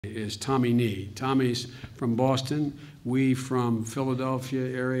Is Tommy Nee. Tommy's from Boston. We from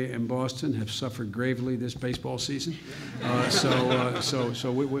Philadelphia area and Boston have suffered gravely this baseball season.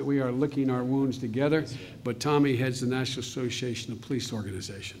 So we are licking our wounds together, but Tommy heads the National Association of Police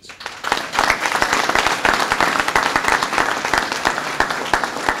Organizations.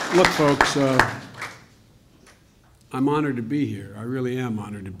 Look, folks, I'm honored to be here. I really am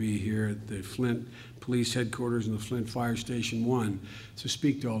honored to be here at the Flint Police Headquarters and the Flint Fire Station 1 to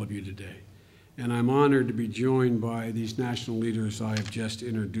speak to all of you today. And I'm honored to be joined by these national leaders I have just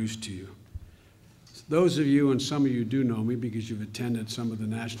introduced to you. Those of you, and some of you do know me because you've attended some of the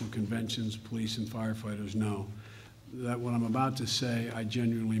national conventions, police and firefighters know that what I'm about to say I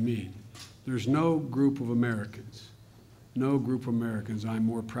genuinely mean. There's no group of Americans I'm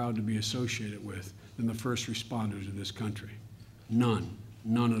more proud to be associated with than the first responders of this country. None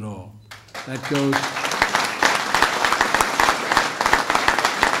at all. That goes.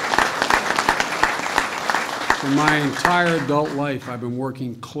 For my entire adult life, I've been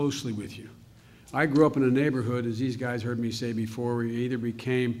working closely with you. I grew up in a neighborhood, as these guys heard me say before, where you either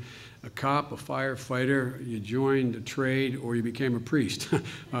became a cop, a firefighter, you joined a trade, or you became a priest.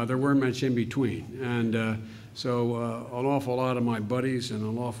 There weren't much in between. And so an awful lot of my buddies and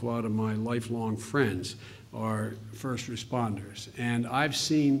an awful lot of my lifelong friends are first responders. And I've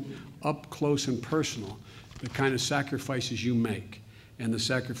seen up close and personal the kind of sacrifices you make and the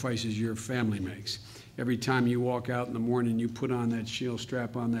sacrifices your family makes. Every time you walk out in the morning, you put on that shield,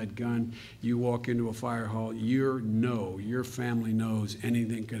 strap on that gun, you walk into a fire hall, your family knows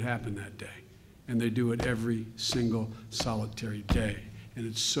anything could happen that day. And they do it every single solitary day. And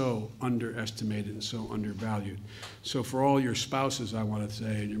it's so underestimated and so undervalued. So for all your spouses, I want to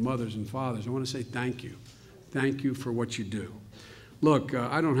say, and your mothers and fathers, I want to say thank you. Thank you for what you do. Look,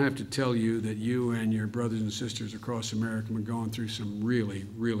 I don't have to tell you that you and your brothers and sisters across America are going through some really,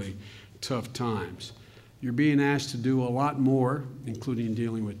 really tough times. You're being asked to do a lot more, including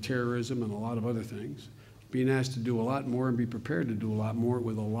dealing with terrorism and a lot of other things. Being asked to do a lot more and be prepared to do a lot more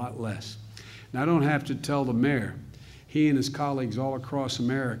with a lot less. Now, I don't have to tell the mayor. He and his colleagues all across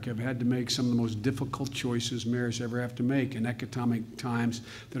America have had to make some of the most difficult choices mayors ever have to make in economic times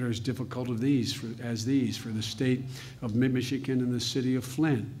that are as difficult as these for the state of Michigan and the city of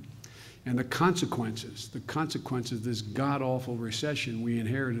Flint. And the consequences of this god-awful recession we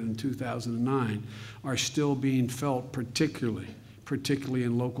inherited in 2009 are still being felt particularly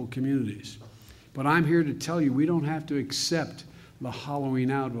in local communities. But I'm here to tell you we don't have to accept the hollowing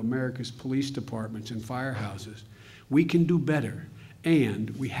out of America's police departments and firehouses. We can do better, and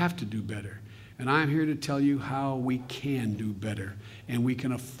we have to do better. And I'm here to tell you how we can do better, and we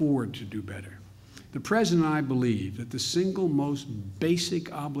can afford to do better. The President and I believe that the single most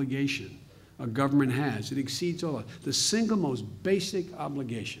basic obligation a government has, it exceeds all, the single most basic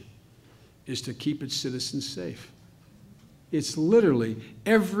obligation is to keep its citizens safe. It's literally,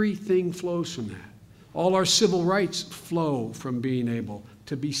 everything flows from that. All our civil rights flow from being able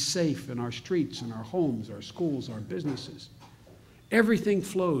to be safe in our streets, in our homes, our schools, our businesses. Everything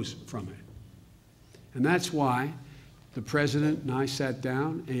flows from it. And that's why the President and I sat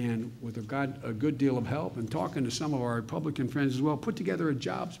down and, with a good deal of help and talking to some of our Republican friends as well, put together a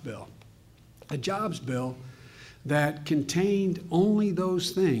jobs bill. A jobs bill that contained only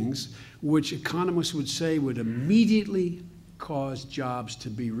those things which economists would say would immediately cause jobs to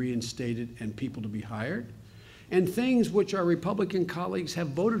be reinstated and people to be hired, and things which our Republican colleagues have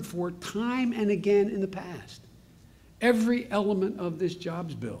voted for time and again in the past. Every element of this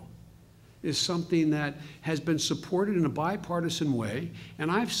jobs bill is something that has been supported in a bipartisan way, and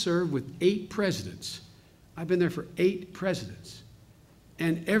I've served with 8 presidents. I've been there for 8 presidents,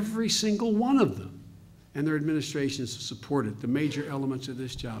 and every single one of them and their administrations supported the major elements of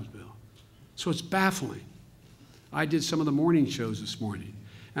this jobs bill. So it's baffling. I did some of the morning shows this morning,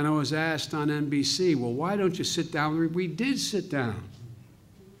 and I was asked on NBC, well, why don't you sit down? We did sit down.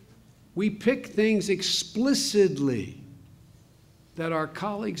 We picked things explicitly that our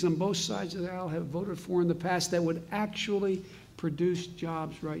colleagues on both sides of the aisle have voted for in the past that would actually produce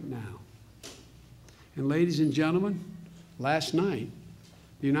jobs right now. And ladies and gentlemen, last night,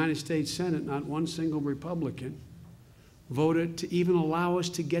 the United States Senate, not one single Republican, voted to even allow us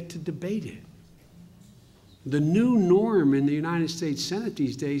to get to debate it. The new norm in the United States Senate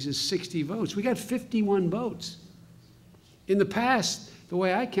these days is 60 votes. We got 51 votes. In the past, the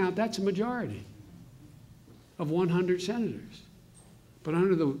way I count, that's a majority of 100 senators. But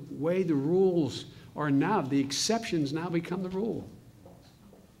under the way the rules are now, the exceptions now become the rule.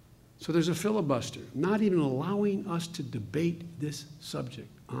 So there's a filibuster, not even allowing us to debate this subject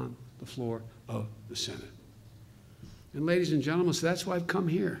on the floor of the Senate. And ladies and gentlemen, so that's why I've come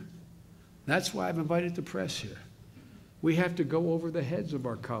here. That's why I've invited the press here. We have to go over the heads of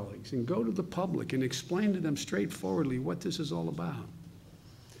our colleagues and go to the public and explain to them straightforwardly what this is all about.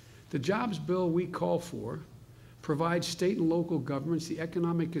 The jobs bill we call for provides state and local governments the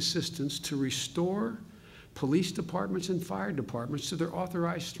economic assistance to restore police departments and fire departments to their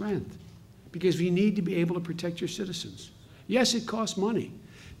authorized strength, because we need to be able to protect your citizens. Yes, it costs money.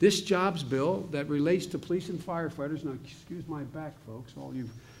 This jobs bill that relates to police and firefighters, now excuse my back, folks, all you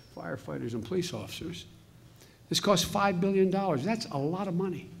firefighters and police officers, this costs $5 billion. That's a lot of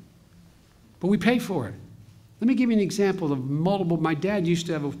money. But we pay for it. Let me give you an example of multiple. My dad used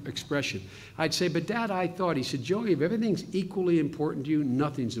to have an expression. I'd say, but Dad, I thought, he said, Joey, if everything's equally important to you,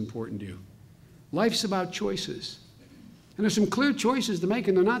 nothing's important to you. Life's about choices. And there's some clear choices to make,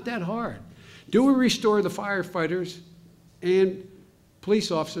 and they're not that hard. Do we restore the firefighters and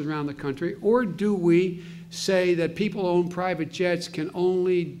police officers around the country, or do we say that people who own private jets can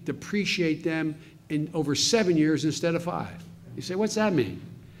only depreciate them in over 7 years instead of 5? You say, what's that mean?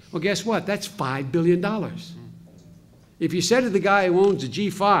 Well, guess what? That's $5 billion. If you said to the guy who owns a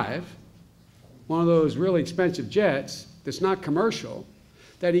G5, one of those really expensive jets that's not commercial,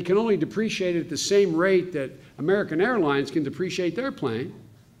 that he can only depreciate it at the same rate that American Airlines can depreciate their plane,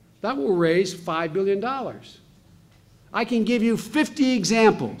 that will raise $5 billion. I can give you 50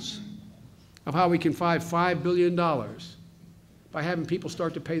 examples of how we can find $5 billion by having people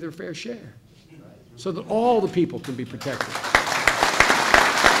start to pay their fair share so that all the people can be protected.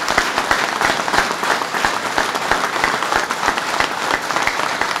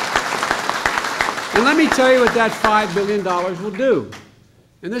 And let me tell you what that $5 billion will do.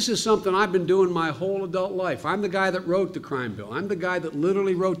 And this is something I've been doing my whole adult life. I'm the guy that wrote the crime bill. I'm the guy that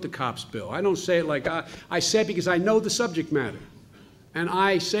literally wrote the cops bill. I don't say it like I say it because I know the subject matter. And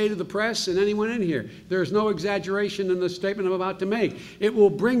I say to the press and anyone in here, there's no exaggeration in the statement I'm about to make. It will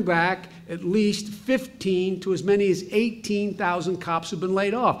bring back at least 15 to as many as 18,000 cops who've been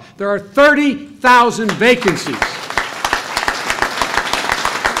laid off. There are 30,000 vacancies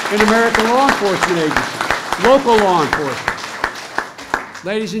in American law enforcement agencies, local law enforcement.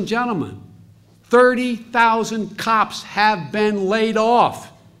 Ladies and gentlemen, 30,000 cops have been laid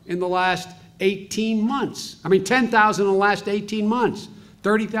off in the last 18 months. I mean, 10,000 in the last 18 months.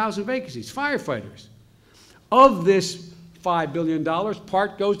 30,000 vacancies. Firefighters. Of this $5 billion,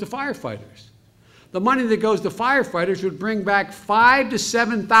 part goes to firefighters. The money that goes to firefighters would bring back 5,000 to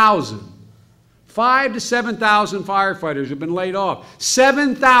 7,000. 5,000 to 7,000 firefighters have been laid off.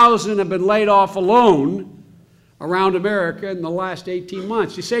 7,000 have been laid off alone around America in the last 18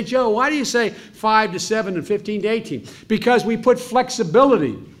 months. You say, Joe, why do you say 5 to 7 and 15 to 18? Because we put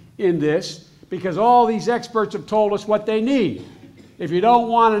flexibility in this, because all these experts have told us what they need. If you don't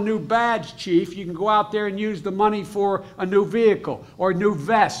want a new badge, chief, you can go out there and use the money for a new vehicle or a new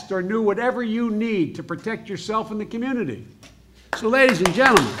vest or new whatever you need to protect yourself and the community. So, ladies and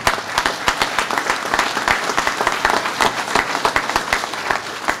gentlemen,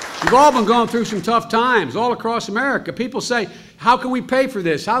 we've all been going through some tough times all across America. People say, how can we pay for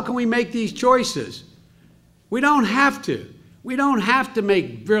this? How can we make these choices? We don't have to. We don't have to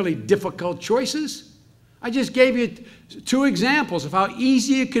make really difficult choices. I just gave you 2 examples of how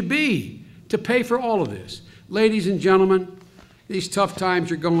easy it could be to pay for all of this. Ladies and gentlemen, these tough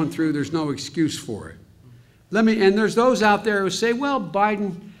times you're going through, there's no excuse for it. And there's those out there who say, well,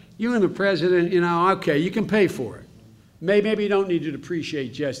 Biden, you and the president, you know, okay, you can pay for it. Maybe you don't need to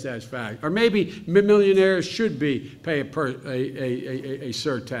depreciate just as fast. Or maybe millionaires should pay a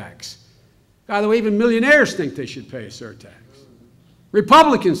surtax. By the way, even millionaires think they should pay a surtax.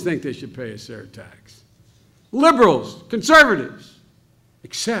 Republicans think they should pay a surtax. Liberals, conservatives,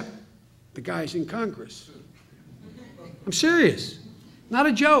 except the guys in Congress. I'm serious. Not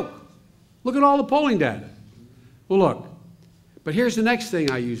a joke. Look at all the polling data. Well, look, but here's the next thing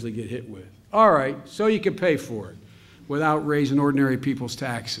I usually get hit with. All right, so you can pay for it without raising ordinary people's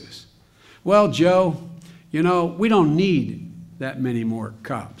taxes. Well, Joe, you know, we don't need that many more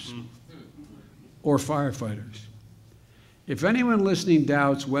cops or firefighters. If anyone listening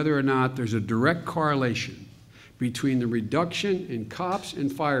doubts whether or not there's a direct correlation between the reduction in cops and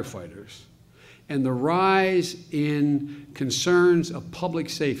firefighters and the rise in concerns of public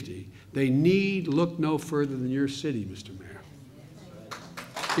safety, they need look no further than your city, Mr. Mayor.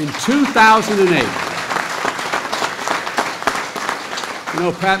 In 2008, you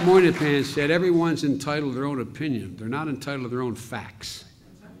know, Pat Moynihan said everyone's entitled to their own opinion. They're not entitled to their own facts.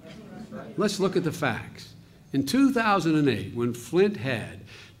 Let's look at the facts. In 2008, when Flint had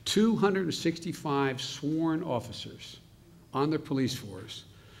 265 sworn officers on their police force,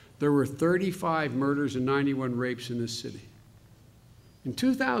 there were 35 murders and 91 rapes in this city. In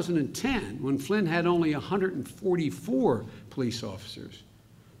 2010, when Flint had only 144 police officers,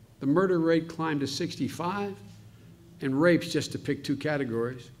 the murder rate climbed to 65, and rapes, just to pick two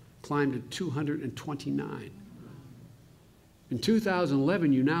categories, climbed to 229. In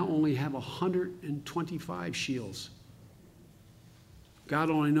 2011, you now only have 125 shields. God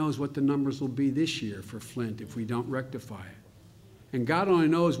only knows what the numbers will be this year for Flint if we don't rectify it. And God only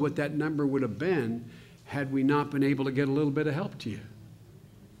knows what that number would have been had we not been able to get a little bit of help to you.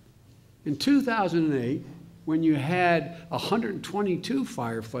 In 2008, when you had 122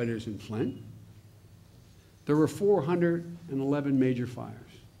 firefighters in Flint, there were 411 major fires.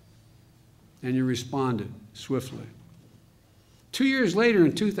 And you responded swiftly. 2 years later,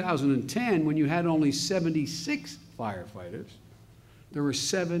 in 2010, when you had only 76 firefighters, there were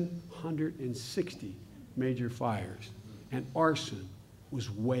 760 major fires. And arson was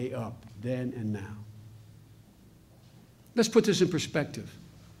way up then and now. Let's put this in perspective.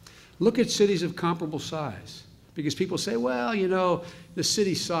 Look at cities of comparable size. Because people say, well, you know, the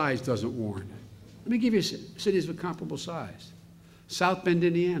city size doesn't warrant it. Let me give you cities of comparable size. South Bend,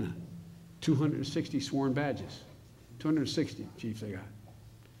 Indiana, 260 sworn badges. 260 chiefs they got.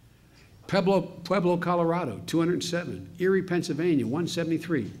 Pueblo, Colorado, 207. Erie, Pennsylvania,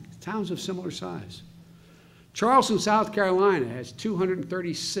 173. Towns of similar size. Charleston, South Carolina has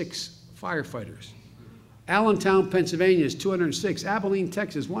 236 firefighters. Allentown, Pennsylvania is 206. Abilene,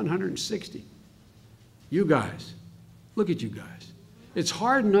 Texas, 160. You guys, look at you guys. It's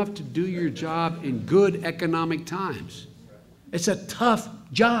hard enough to do your job in good economic times. It's a tough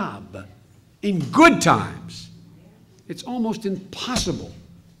job in good times. It's almost impossible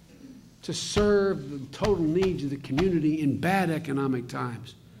to serve the total needs of the community in bad economic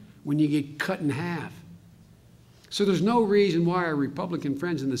times when you get cut in half. So there's no reason why our Republican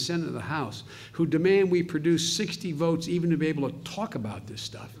friends in the Senate and the House, who demand we produce 60 votes even to be able to talk about this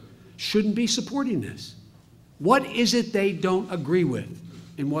stuff, shouldn't be supporting this. What is it they don't agree with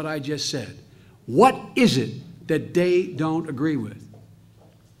in what I just said? What is it that they don't agree with?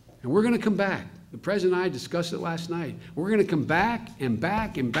 And we're going to come back. The President and I discussed it last night. We're going to come back and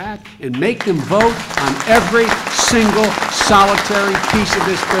back and back and make them vote on every single solitary piece of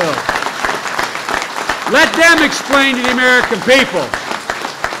this bill. Let them explain to the American people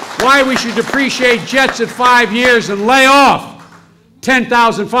why we should depreciate jets at 5 years and lay off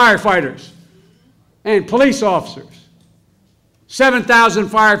 10,000 firefighters and police officers. 7,000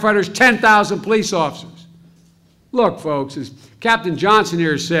 firefighters, 10,000 police officers. Look, folks, as Captain Johnson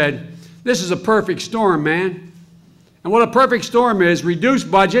here said, this is a perfect storm, man. And what a perfect storm is: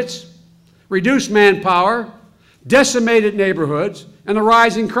 reduced budgets, reduced manpower, decimated neighborhoods, and a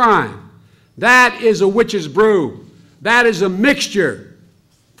rise in crime. That is a witch's brew. That is a mixture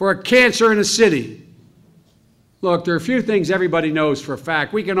for a cancer in a city. Look, there are a few things everybody knows for a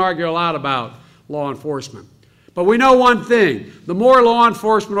fact. We can argue a lot about law enforcement. But we know one thing: the more law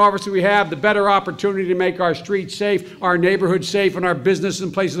enforcement officers we have, the better opportunity to make our streets safe, our neighborhoods safe, and our business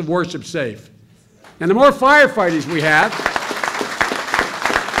and places of worship safe. And the more firefighters we have,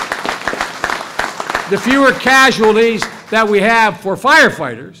 the fewer casualties that we have for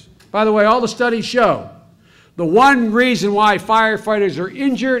firefighters. By the way, all the studies show the one reason why firefighters are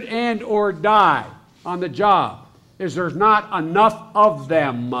injured and or die on the job is there's not enough of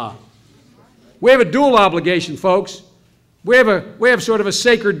them. We have a dual obligation, folks. We have sort of a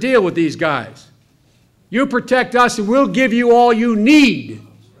sacred deal with these guys. You protect us and we'll give you all you need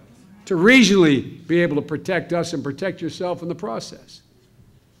to reasonably be able to protect us and protect yourself in the process.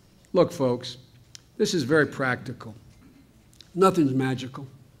 Look, folks, this is very practical. Nothing's magical.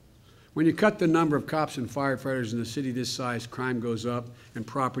 When you cut the number of cops and firefighters in a city this size, crime goes up and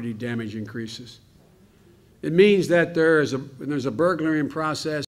property damage increases. It means that there's a burglary in process.